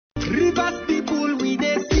Rivers people we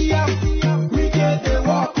dey see am, we get the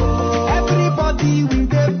walk. Everybody we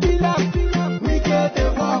dey feel am, we get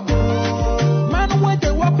the walk. Man with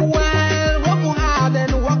the walk well, walk hard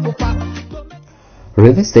and walk fast.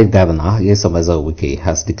 Rivers State Governor Wike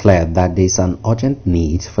has declared that there is an urgent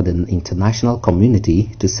need for the international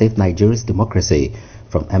community to save Nigeria's democracy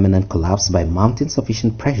from imminent collapse by mounting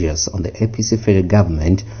sufficient pressures on the APC federal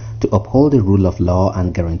government to uphold the rule of law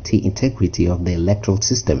and guarantee integrity of the electoral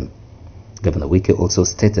system. Governor Wike also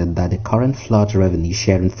stated that the current flawed revenue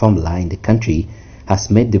sharing formula in the country has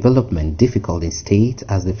made development difficult in state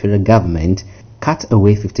as the federal government cut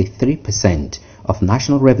away 53% of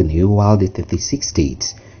national revenue while the 36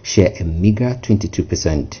 states share a meager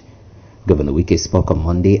 22%. Governor Wike spoke on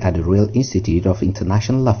Monday at the Royal Institute of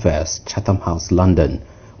International Affairs, Chatham House, London,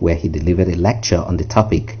 where he delivered a lecture on the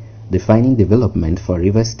topic, Defining Development for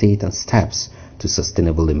Rivers State and Steps to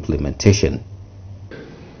Sustainable Implementation.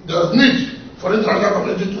 There is need for the international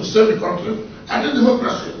community to save the country and the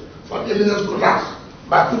democracy from imminent collapse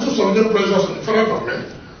by putting sufficient pressures on the federal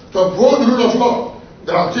government to uphold the rule of law,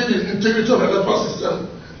 guarantee the integrity of the electoral system,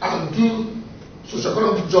 and do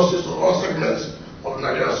socio-economic justice to all segments of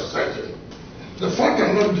Nigerian society. The fact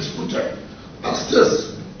cannot be disputed that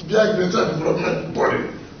states bear greater development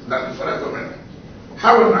burden than the federal government.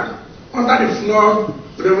 However, under the flawed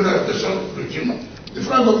revenue allocation regime, the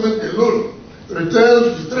federal government alone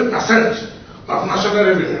retains 53% of national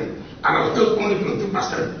revenue and allocates only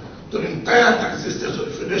 22% to the entire 36 states of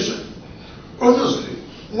the Federation. Obviously,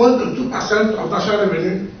 1.2% of national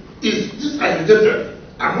revenue is disaggregated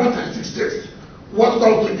among 36 states. What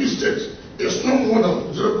comes to each state is no more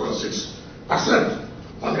than 0.6%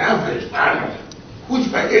 on the average annually,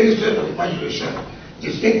 which by any state of imagination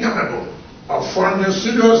is incapable of funding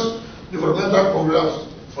serious developmental programs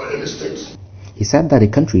for any state. He said that the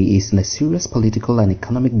country is in a serious political and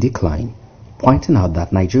economic decline, pointing out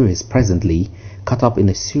that Nigeria is presently caught up in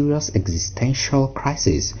a serious existential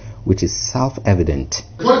crisis, which is self-evident.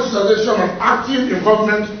 Politicization and active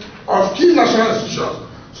involvement of key national institutions,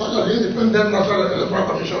 such as the Independent National Electoral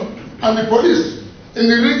Commission and the police, in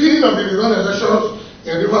the rigging of the recent elections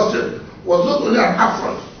in Rivers State was not only an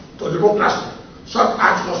affront to democracy, such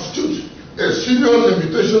acts constitute a serious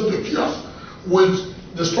invitation to chaos with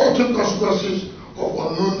destructive consequences of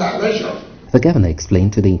unknown dimension. The governor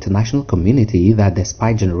explained to the international community that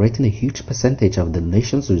despite generating a huge percentage of the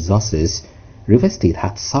nation's resources, Rivers State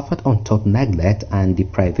had suffered untold neglect and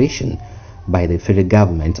deprivation by the federal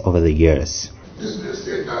government over the years. This is a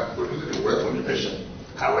state that produces the wealth of the nation.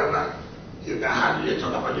 However, you can hardly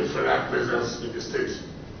talk about the federal presence in the state.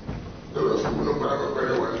 Those who know Paraguay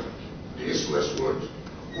very well, the East-West Road,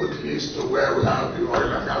 which leads to where we have the oil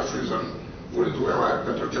and gas region, which is where we have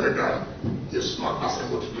petrochemical, is not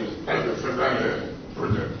possible to do by the federal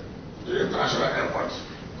project. The international airport,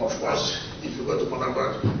 of course, if you go to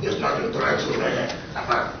Paraguay, it's not interact with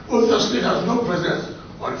but obviously there's no presence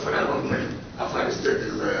on the federal government after the state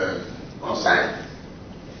is on site.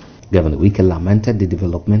 Governor Wike lamented the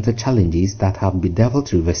developmental challenges that have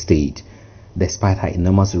bedeviled Rivers State, despite her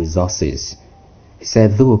enormous resources. He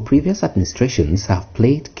said though previous administrations have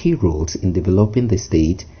played key roles in developing the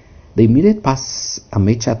state, the immediate past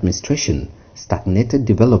Amaechi administration stagnated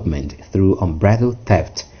development through unbridled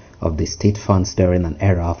theft of the state funds during an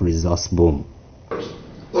era of resource boom.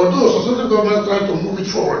 Although successive governments tried to move it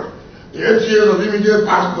forward, the 8 years of immediate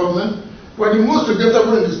past government were the most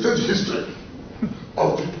regrettable in the state history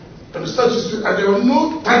and there was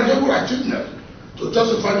no tangible achievement to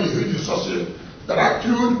justify the huge resources that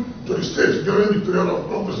accrued to the state during the period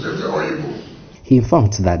of unprecedented oil boom. He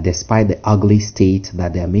informed that despite the ugly state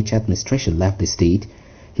that the Amaechi administration left the state,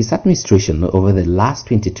 his administration over the last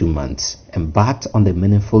 22 months embarked on the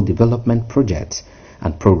meaningful development projects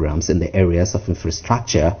and programs in the areas of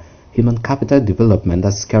infrastructure, human capital development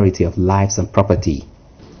and security of lives and property.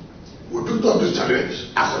 We picked up this challenge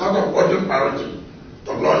as a matter of urgent priority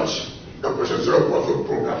to launch the Operation Zero Profit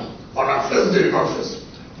program on our first day in office,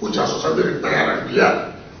 which has successfully repaired and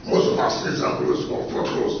cleared most of our streets and roads or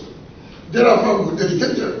potholes. Thereafter, we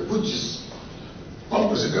dedicated, which is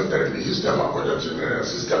unprecedented in the history of our budgeting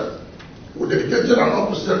system, we dedicated an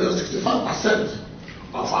unprecedented 65%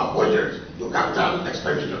 of our budget to capital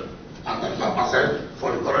expenditure and 35%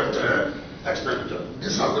 for the current expenditure.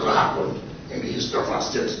 This has never happened in the history of our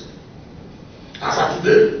state. As of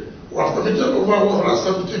today, we have committed over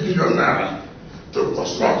 170 billion naira to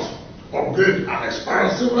construct, upgrade, and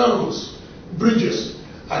expand several roads, bridges,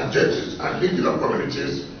 and jetties, and linking of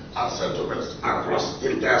communities and settlements across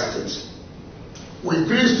the entire state. We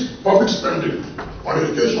increased public spending on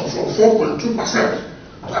education from 4.2%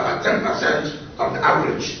 to about 10% of the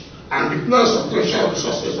average and deploy substantial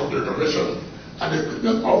resources of the innovation and the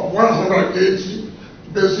equipment of 180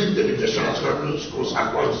 basic education and secondary schools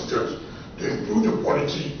across the state to improve the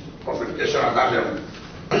quality of education at that level.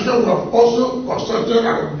 We have also constructed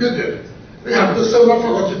and upgraded several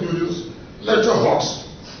faculty buildings, lecture halls,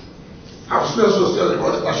 and student hostels in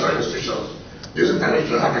all the national institutions. These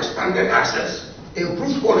interventions have expanded access,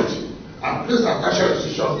 improved quality, and placed our national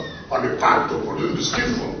institutions on the path to produce the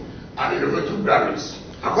skillful and innovative graduates.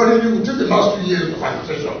 Accordingly, within the last 2 years of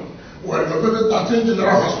administration, we have renovated 13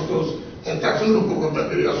 general hospitals in 13 local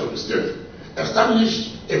government areas of the state,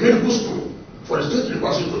 established a medical school for the state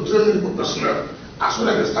university to train medical personnel, as well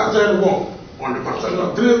as started work on the construction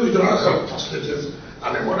of 3 regional health facilities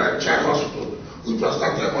and a mother and child hospital, which was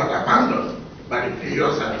started but abandoned by the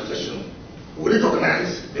previous administration. We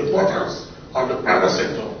recognize the importance of the private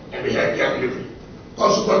sector in the healthcare delivery.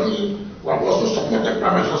 Consequently, we have also supported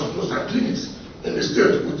private hospitals and clinics in the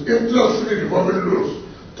state with interest-free revolving loans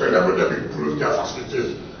to enable them to improve their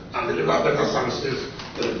facilities and deliver better services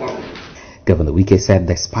to the public. Governor Wike said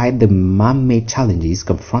despite the man-made challenges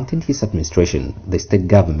confronting his administration, the state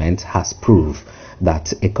government has proved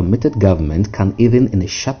that a committed government can, even in a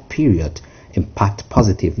short period, impact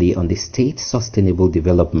positively on the state's sustainable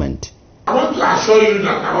development. I want to assure you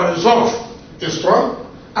that our resolve is strong,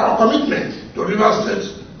 our commitment to Rivers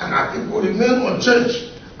State and our people remain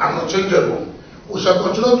unchanged and unchangeable. We shall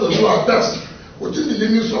continue to do our best within the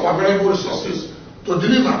limits of available resources to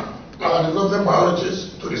deliver our development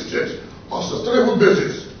priorities to the state on a sustainable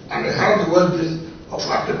basis and enhance the well-being of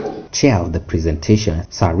our people. Chair of the presentation,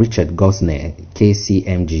 Sir Richard Gosnell,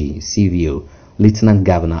 KCMG, CVO, Lieutenant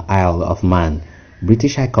Governor, Isle of Man,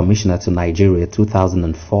 British High Commissioner to Nigeria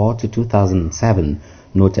 2004 to 2007,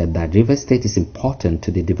 noted that Rivers State is important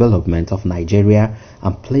to the development of Nigeria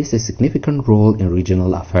and plays a significant role in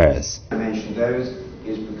regional affairs. I mentioned those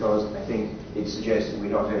is because I think it suggests that we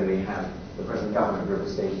not only have the present government of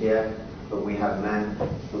Rivers State here, but we have a man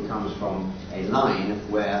who comes from a line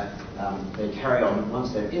where they carry on,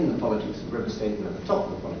 once they're in the politics of Rivers State and at the top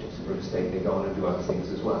of the politics of Rivers State, they go on and do other things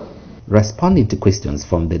as well. Responding to questions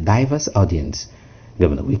from the diverse audience,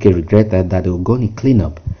 Governor Wike regretted that the Ogoni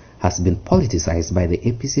cleanup has been politicized by the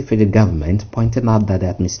APC federal government, pointing out that the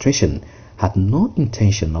administration had no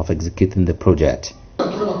intention of executing the project. The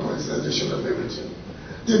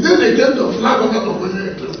day they came to flag over the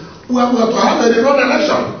Ogoni, we were to have a rerun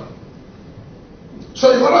election.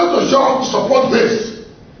 So in order to show support base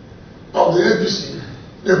of the APC,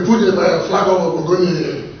 they put a flag over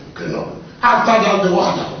Ogoni cleanup. After that, they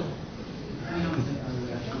were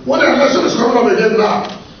when the election is coming up again now,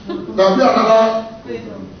 there will be another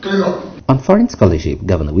cleanup. On foreign scholarship,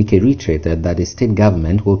 Governor Wike reiterated that the state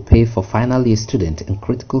government will pay for final year students in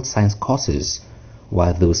critical science courses,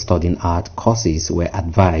 while those studying art courses were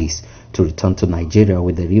advised to return to Nigeria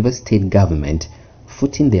with the Rivers State government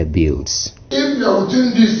footing their bills. If you are within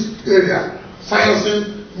this area, science,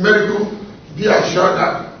 medical, be assured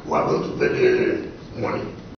that we are going to pay the money.